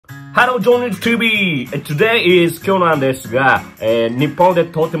Hello, Johnny TV! Today is 今日なんですが、日本で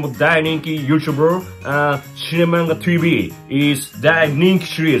とても大人気 YouTuber、シネマンガ TV is 大人気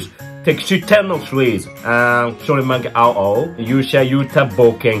シリーズ、敵四天王シリーズ、少年漫画あるある、勇者ユタ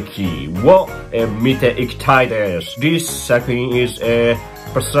冒険記を、見ていきたいです。This 作品 is、ヴ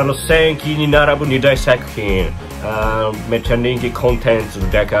ァサラ戦記に並ぶ2大作品。めっちゃ人気コンテン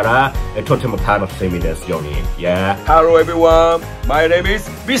ツだから、とても楽しみですよね。Yeah. Hello everyone, my name is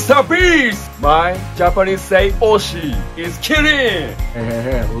Mr. Beast. My Japanese say Oshi is killing.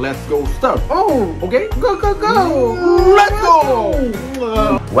 Let's go start. Oh, okay. Go, go, go. Let's go.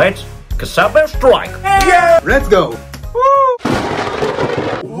 Let's Casabe strike. Yeah. Let's go.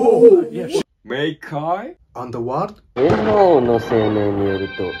 Oh, yes. Meikai? On the what? 天皇の青年による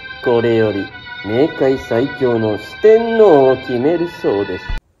と、これより冥界最強の四天王を決めるそうです。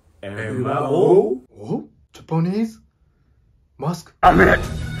Oh? Japanese? Mask? あめ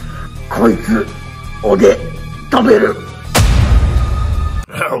こいつおで食べる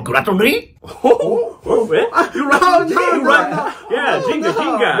グラトニー Yeah,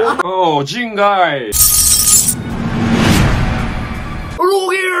 Jinga. Oh, Jingai.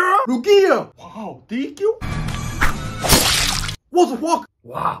 Rukia! Wow, DQ? What the fuck?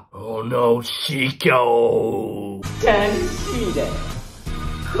 Wow. Oh no, 死去。楽しいだよ。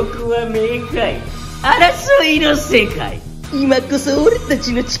ここは冥界、争いの世界。今こそ俺た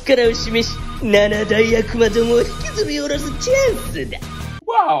ちの力を示し、七大悪魔どもを引きずり下ろすチャンスだ。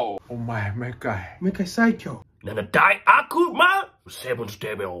Wow. お前、メカイ最強。七大悪魔セブンス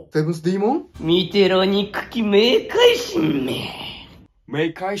デビル。セブンスディモン見てろ憎き冥界神め。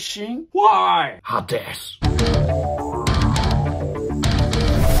Meikai Shin? Why? ハです。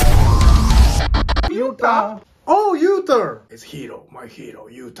Yuta! Oh, Yuta! It's hero, my hero,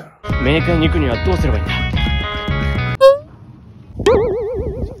 Yuta. 冥界に行くにはどうすればいいんだ。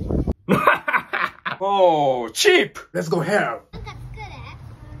Oh, cheap. Let's go here.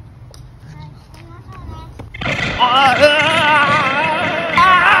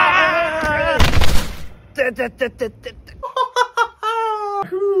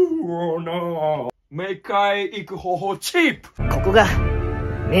 Meikai 行く方法 cheap. ここが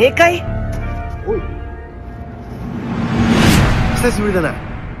冥界？おい。久しぶりだな、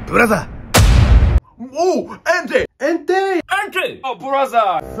ブラザー。おう、エンテ Oh,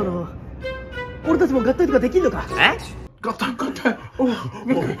 brother. 俺たちも合体とかできんのか？え？合体。おう、合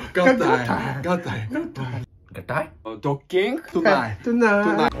体。ドッキング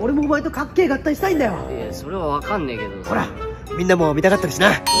Tonight. 俺もお前とかっけえ合体したいんだよ。それはわかんねえけど。ほら、みんなも見たかったりし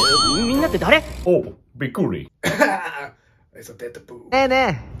な。みんなって誰？お、びっくり。It's a dead boo. ねえ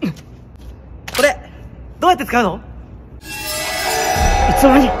ねえ。これ、どうやって使うの？いつ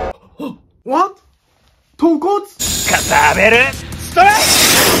の間に？ What? 豚骨？カサベルストライク！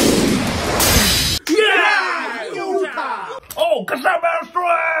 Oh, カサベルスト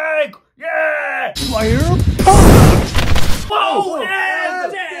ライク！ Yeah! Oh,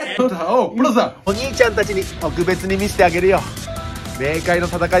 yeah! おう、ブラザー。お兄ちゃんたちに特別に見せてあげるよ。冥界の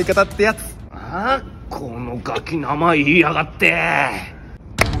戦い方ってやつ。あ、このガキ名前言いやがって。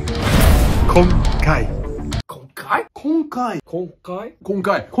今回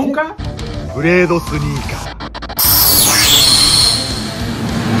ブレードスニーカー。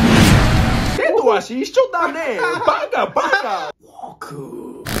手と足一緒だね。バカウォー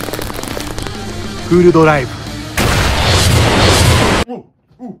ク。クールドライブ。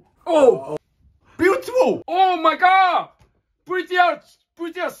Oh, beautiful. Oh my god. Pretty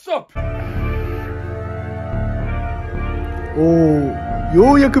stop. おお、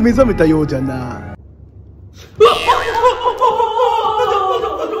ようやく目覚めたようじゃな。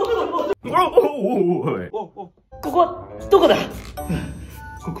ここ、どこだ？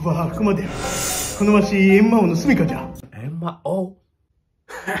ここはあくまで好ましい閻魔王の住処じゃ。エンマオ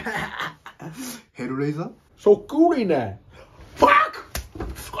ヘルレイザー？そっくりね。ファック！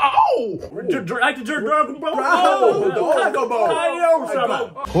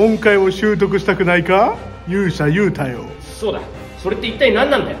今回を習得したくないか？勇者ユータよ。そうだ。それって一体何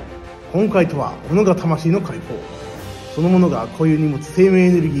なんだよ？今回とは己が魂の解放。そのものが固有に持つ生命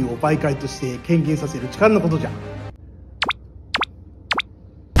エネルギーを媒介として顕現させる力のことじゃ。90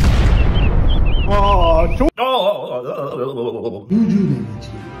年に一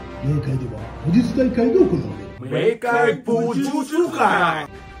度、冥界では武術大会が行われる。冥界武術会。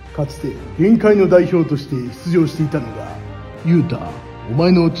かつて限界の代表として出場していたのがユータ、お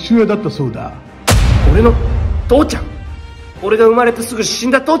前の父親だったそうだ。俺の父ちゃん？俺が生まれてすぐ死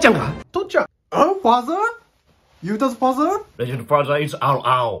んだ父ちゃんか？父ちゃん？ファザー？ユータズファザー？レジェンドファザー is アウ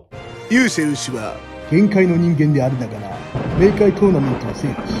アウ。ユーセウ氏は限界の人間でありながら冥界トーナメントを制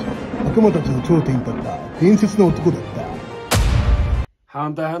覇し悪魔たちの頂点に立った伝説の男だった。ハ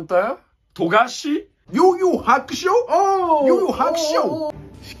ンターハンター富樫ヨーヨー白書ヨーヨー白書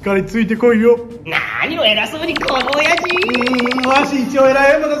しっかりついてこいよ。なーにを偉そうにこの親父。わし一応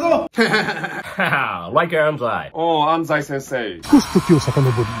偉いのだぞ。like安西。おー、安西先生。少し時を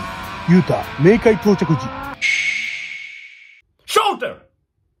遡り、ユータ冥界到着時。ショーター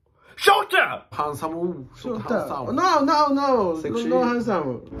ショータハンサムショーター No セクシー No ハンサ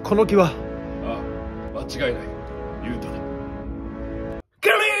ム。この木はあ、間違いない。ユータだ。ーキ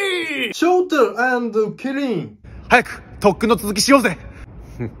リーショーターキリン。早く特訓の続きしようぜ。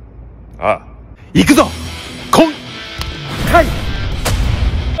ああ。行くぞ今回。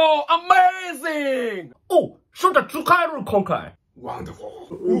おー、amazing! お、ショーター使える今回。ワンダフォ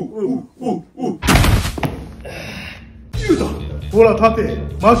ユータほら立て、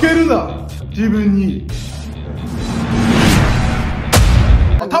負けるな自分に。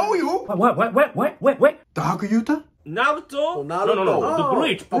タオよ Wait. ダークユータNARUTO? No, the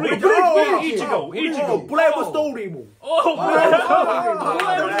Bleach. Bleach. Ichigo. Brave Story も Oh,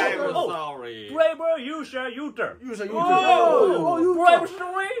 Brave Yusha Yuta. Oh, Brave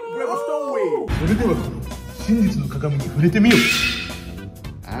Story. Brave Story それではこの真実の鏡に触れてみよう。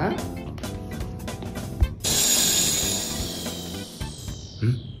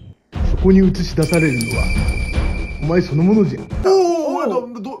そこに映し出されるのはお前そのものじゃ。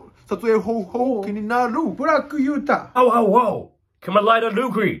撮影方法気になる。ブラックユータ Oh. Come on, light a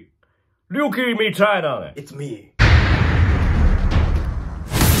Luki. Luki みたいだね。 It's me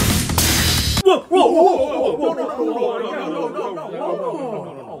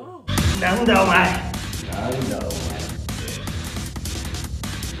なんだお前。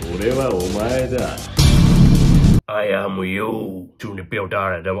俺はお前だ。I am you. 中に病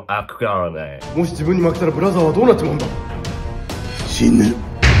誰でも開くからね。もし自分に負けたらブラザーはどうなっちまうんだ。死ぬ。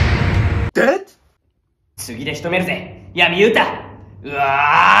Dead? 次で仕留めるぜ闇ユータ。う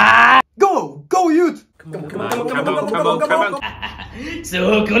わー Go ユー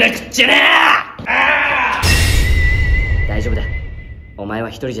そうこなくっちゃな大丈夫だお前は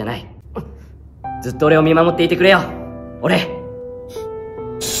一人じゃないずっと俺を見守っていてくれよ俺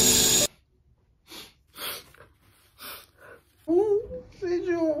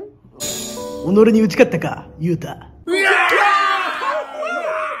己に打ち勝ったかユータ。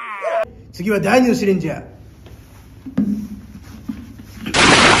次は第二の試練じゃ。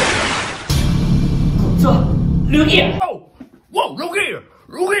ルギア Whoa, look here.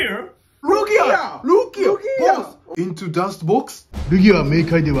 Look here Into dust box ルギアは冥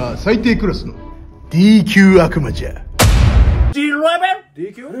界では最低クラスの D 級悪魔じゃ。 D level?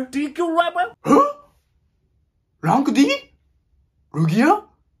 DQ level? Rank D? ルギア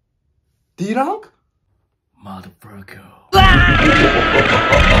D ランク Motherfucker.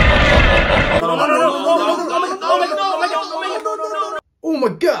 Oh my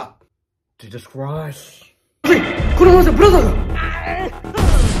god Jesus Christ. このままじゃブラザーが。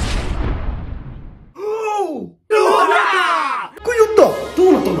これ言ったど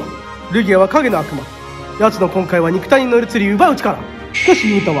うなったんだ。ルギアは影の悪魔。奴の今回は肉体に乗り移り奪う力。しかし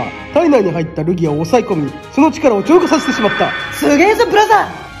ユータは体内に入ったルギアを抑え込み、その力を浄化させてしまった。すげえぞブラザ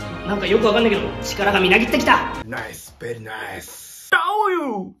ー。なんかよくわかんないけど力がみなぎってきた Nice very nice 倒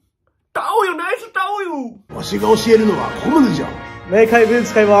よナイス倒よ。わしが教えるのはここまでじゃ。冥界武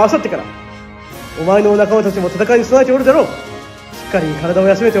術会はあさってから。お前の仲間たちも戦いに備えておるだろう。しっかり体を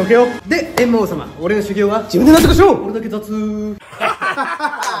休めておけよ。で、閻魔王様、俺の修行は自分でなんとかしよう。俺だけ雑。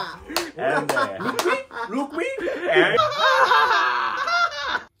Look me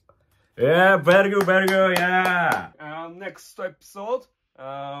Yeah, very good, yeah. Next episode,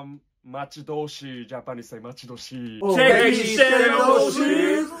 待ち遠しい、ジャパニーズで待ち遠しい。敵四天王シリ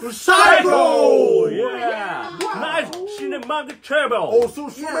ーズ最高 Yeah! Nice cinema table! お寿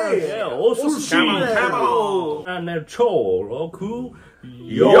司 Yeah, お寿司 table! 超録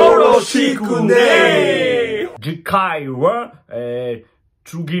よろしくね。次回は、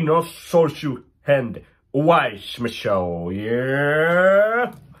次の総集編でお会いしましょう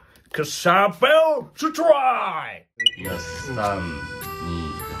Yeah! カサベルストライ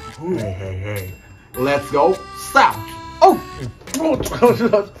 3、2、Let's go start おっ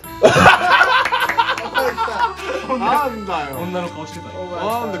なんだよ女の顔してたよ。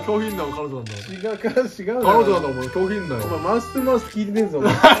なんで拒否なの彼女なんだ違う彼女なんだお前拒否んだよお前マウスとマウス聞いてねえぞ。いや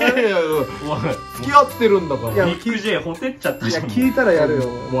付き合ってるんだからビッグ J ほてっちゃったじゃん。聞いたらやるよ。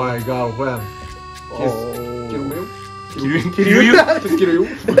 My girlfriend 切るよ。切るよ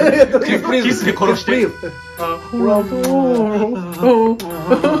キスで殺して。ほら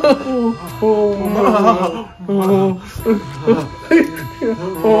お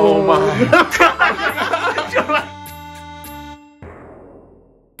前